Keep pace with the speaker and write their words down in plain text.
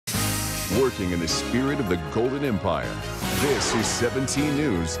working in the spirit of the Golden Empire. This is 17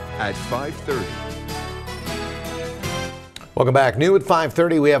 News at 5:30. Welcome back. New at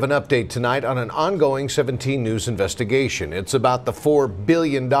 5:30, we have an update tonight on an ongoing 17 News investigation. It's about the $4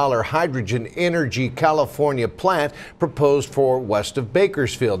 billion hydrogen energy California plant proposed for west of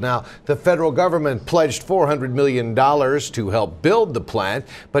Bakersfield. Now, the federal government pledged $400 million to help build the plant,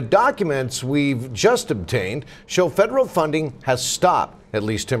 but documents we've just obtained show federal funding has stopped, at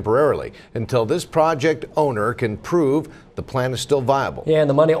least temporarily, until this project owner can prove the plan is still viable. Yeah, and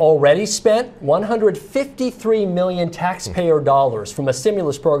the money already spent, $153 million taxpayer dollars from a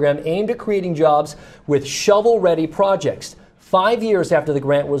stimulus program aimed at creating jobs with shovel-ready projects. 5 years after the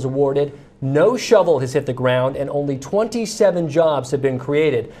grant was awarded, no shovel has hit the ground and only 27 jobs have been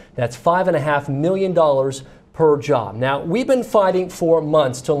created. That's $5.5 million per job. Now, we've been fighting for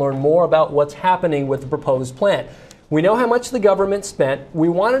months to learn more about what's happening with the proposed plant. We know how much the government spent. We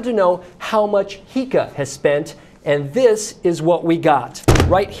wanted to know how much HECA has spent, and this is what we got.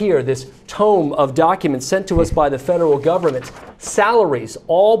 Right here, this tome of documents sent to us by the federal government. Salaries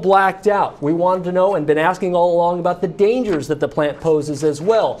all blacked out. We wanted to know and been asking all along about the dangers that the plant poses as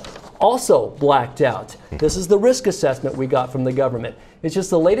well. Also blacked out. This is the risk assessment we got from the government. It's just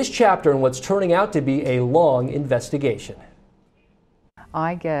the latest chapter in what's turning out to be a long investigation.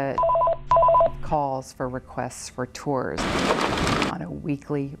 I get calls for requests for tours on a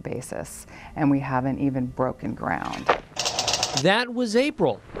weekly basis, and we haven't even broken ground. That was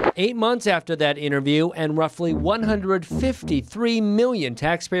April, 8 months after that interview and roughly $153 million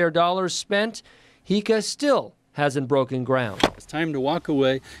taxpayer dollars spent. HECA still hasn't broken ground. It's time to walk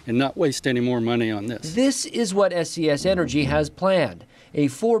away and not waste any more money on this. This is what SCS Energy has planned. A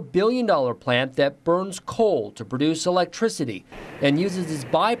 $4 billion plant that burns coal to produce electricity and uses its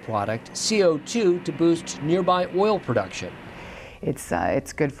byproduct, CO2, to boost nearby oil production.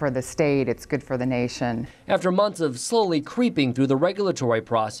 It's good for the state, it's good for the nation. After months of slowly creeping through the regulatory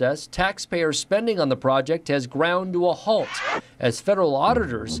process, taxpayer spending on the project has ground to a halt as federal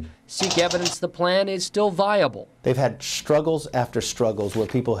auditors seek evidence the plan is still viable. They've had struggles after struggles where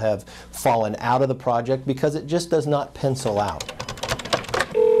people have fallen out of the project because it just does not pencil out.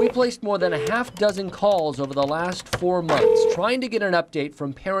 We placed more than a half dozen calls over the last 4 months trying to get an update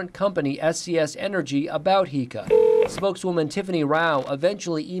from parent company SCS Energy about HECA. Spokeswoman Tiffany Rao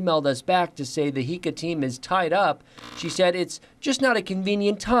eventually emailed us back to say the HECA team is tied up. She said it's just not a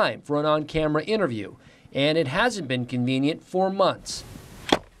convenient time for an on-camera interview, and it hasn't been convenient for months.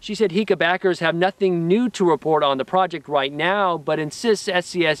 She said HECA backers have nothing new to report on the project right now, but insists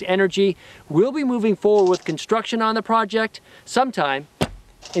SCS Energy will be moving forward with construction on the project sometime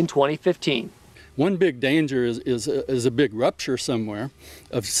in 2015. One big danger is a big rupture somewhere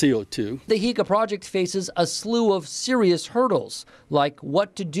of CO2. The HECA project faces a slew of serious hurdles, like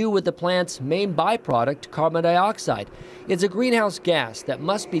what to do with the plant's main byproduct, carbon dioxide. It's a greenhouse gas that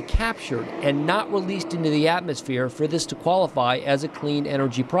must be captured and not released into the atmosphere for this to qualify as a clean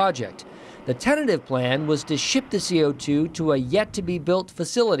energy project. The tentative plan was to ship the CO2 to a yet-to-be-built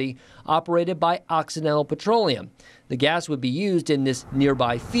facility operated by Occidental Petroleum. The gas would be used in this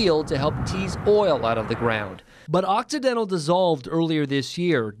nearby field to help tease oil out of the ground. But Occidental dissolved earlier this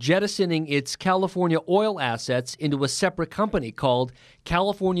year, jettisoning its California oil assets into a separate company called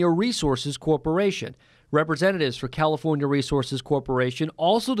California Resources Corporation. Representatives for California Resources Corporation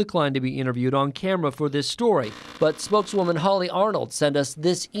also declined to be interviewed on camera for this story. But spokeswoman Holly Arnold sent us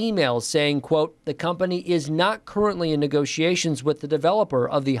this email saying, quote, the company is not currently in negotiations with the developer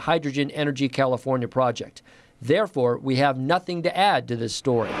of the Hydrogen Energy California project. Therefore, we have nothing to add to this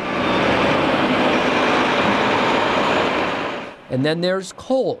story. And then there's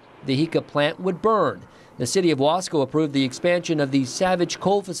coal the HECA plant would burn. The city of Wasco approved the expansion of the Savage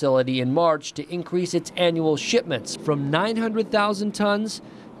coal facility in March to increase its annual shipments from 900,000 tons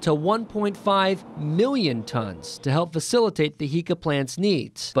to 1.5 million tons to help facilitate the HECA plant's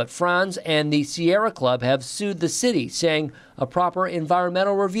needs. But Franz and the Sierra Club have sued the city, saying a proper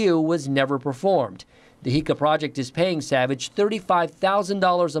environmental review was never performed. The HECA project is paying Savage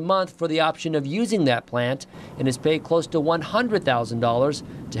 $35,000 a month for the option of using that plant and has paid close to $100,000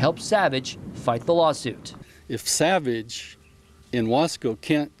 to help Savage fight the lawsuit. If Savage in Wasco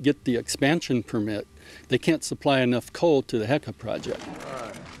can't get the expansion permit, they can't supply enough coal to the HECA project.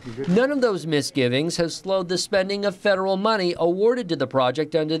 None of those misgivings has slowed the spending of federal money awarded to the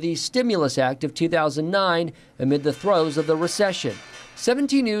project under the Stimulus Act of 2009 amid the throes of the recession.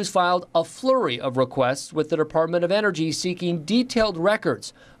 17 News filed a flurry of requests with the Department of Energy seeking detailed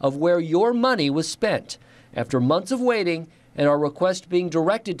records of where your money was spent. After months of waiting and our request being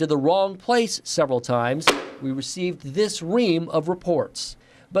directed to the wrong place several times, we received this ream of reports.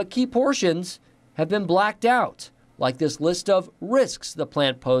 but key portions have been blacked out, like this list of risks the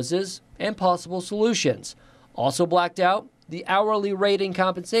plant poses and possible solutions. Also blacked out, the hourly rate and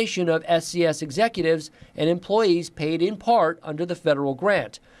compensation of SCS executives and employees paid in part under the federal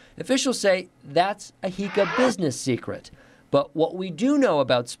grant. Officials say that's a HECA business secret. But what we do know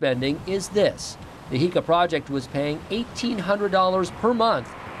about spending is this. The HECA project was paying $1,800 per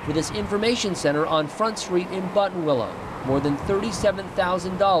month for this information center on Front Street in Buttonwillow, more than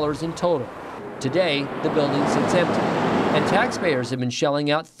 $37,000 in total. Today, the building sits empty, and taxpayers have been shelling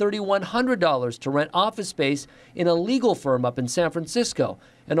out $3,100 to rent office space in a legal firm up in San Francisco,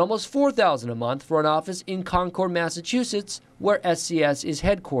 and almost $4,000 a month for an office in Concord, Massachusetts, where SCS is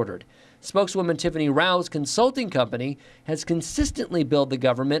headquartered. Spokeswoman Tiffany Rao's consulting company has consistently billed the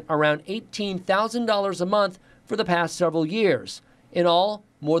government around $18,000 a month for the past several years. In all,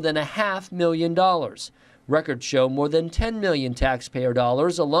 more than $500,000. Records show more than $10 million taxpayer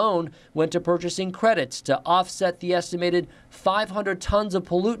dollars alone went to purchasing credits to offset the estimated 500 tons of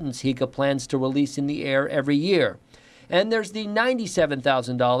pollutants HECA plans to release in the air every year. And there's the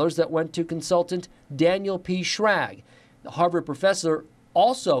 $97,000 that went to consultant Daniel P. Schrag. The Harvard professor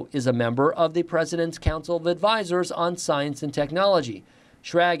also is a member of the President's Council of Advisors on Science and Technology.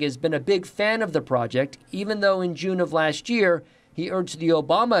 Schrag has been a big fan of the project, even though in June of last year, he urged the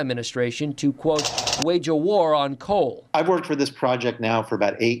Obama administration to, quote, wage a war on coal. I've worked for this project now for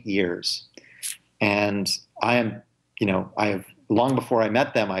about 8 years. And I have, long before I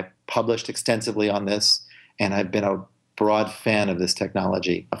met them, I published extensively on this, and I've been a broad fan of this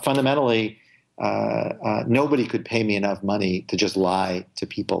technology. Fundamentally, nobody could pay me enough money to just lie to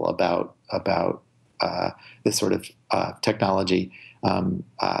people about this sort of technology.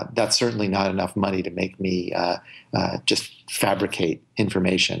 That's certainly not enough money to make me just fabricate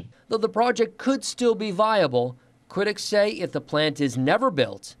information. Though the project could still be viable, critics say if the plant is never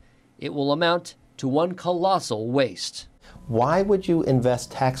built, it will amount to one colossal waste. Why would you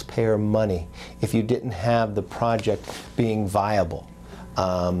invest taxpayer money if you didn't have the project being viable?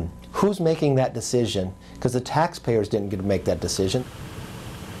 Who's making that decision? Because the taxpayers didn't get to make that decision.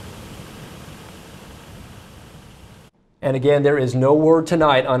 And again, there is no word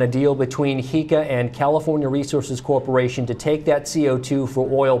tonight on a deal between HECA and California Resources Corporation to take that CO2 for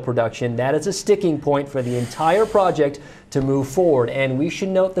oil production. That is a sticking point for the entire project to move forward. And we should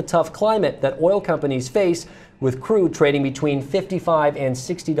note the tough climate that oil companies face, with crude trading between $55 and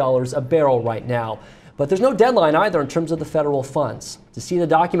 $60 a barrel right now. But there's no deadline either in terms of the federal funds. To see the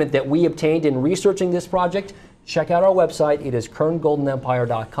document that we obtained in researching this project, check out our website. It is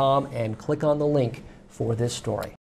kerngoldenempire.com and click on the link for this story.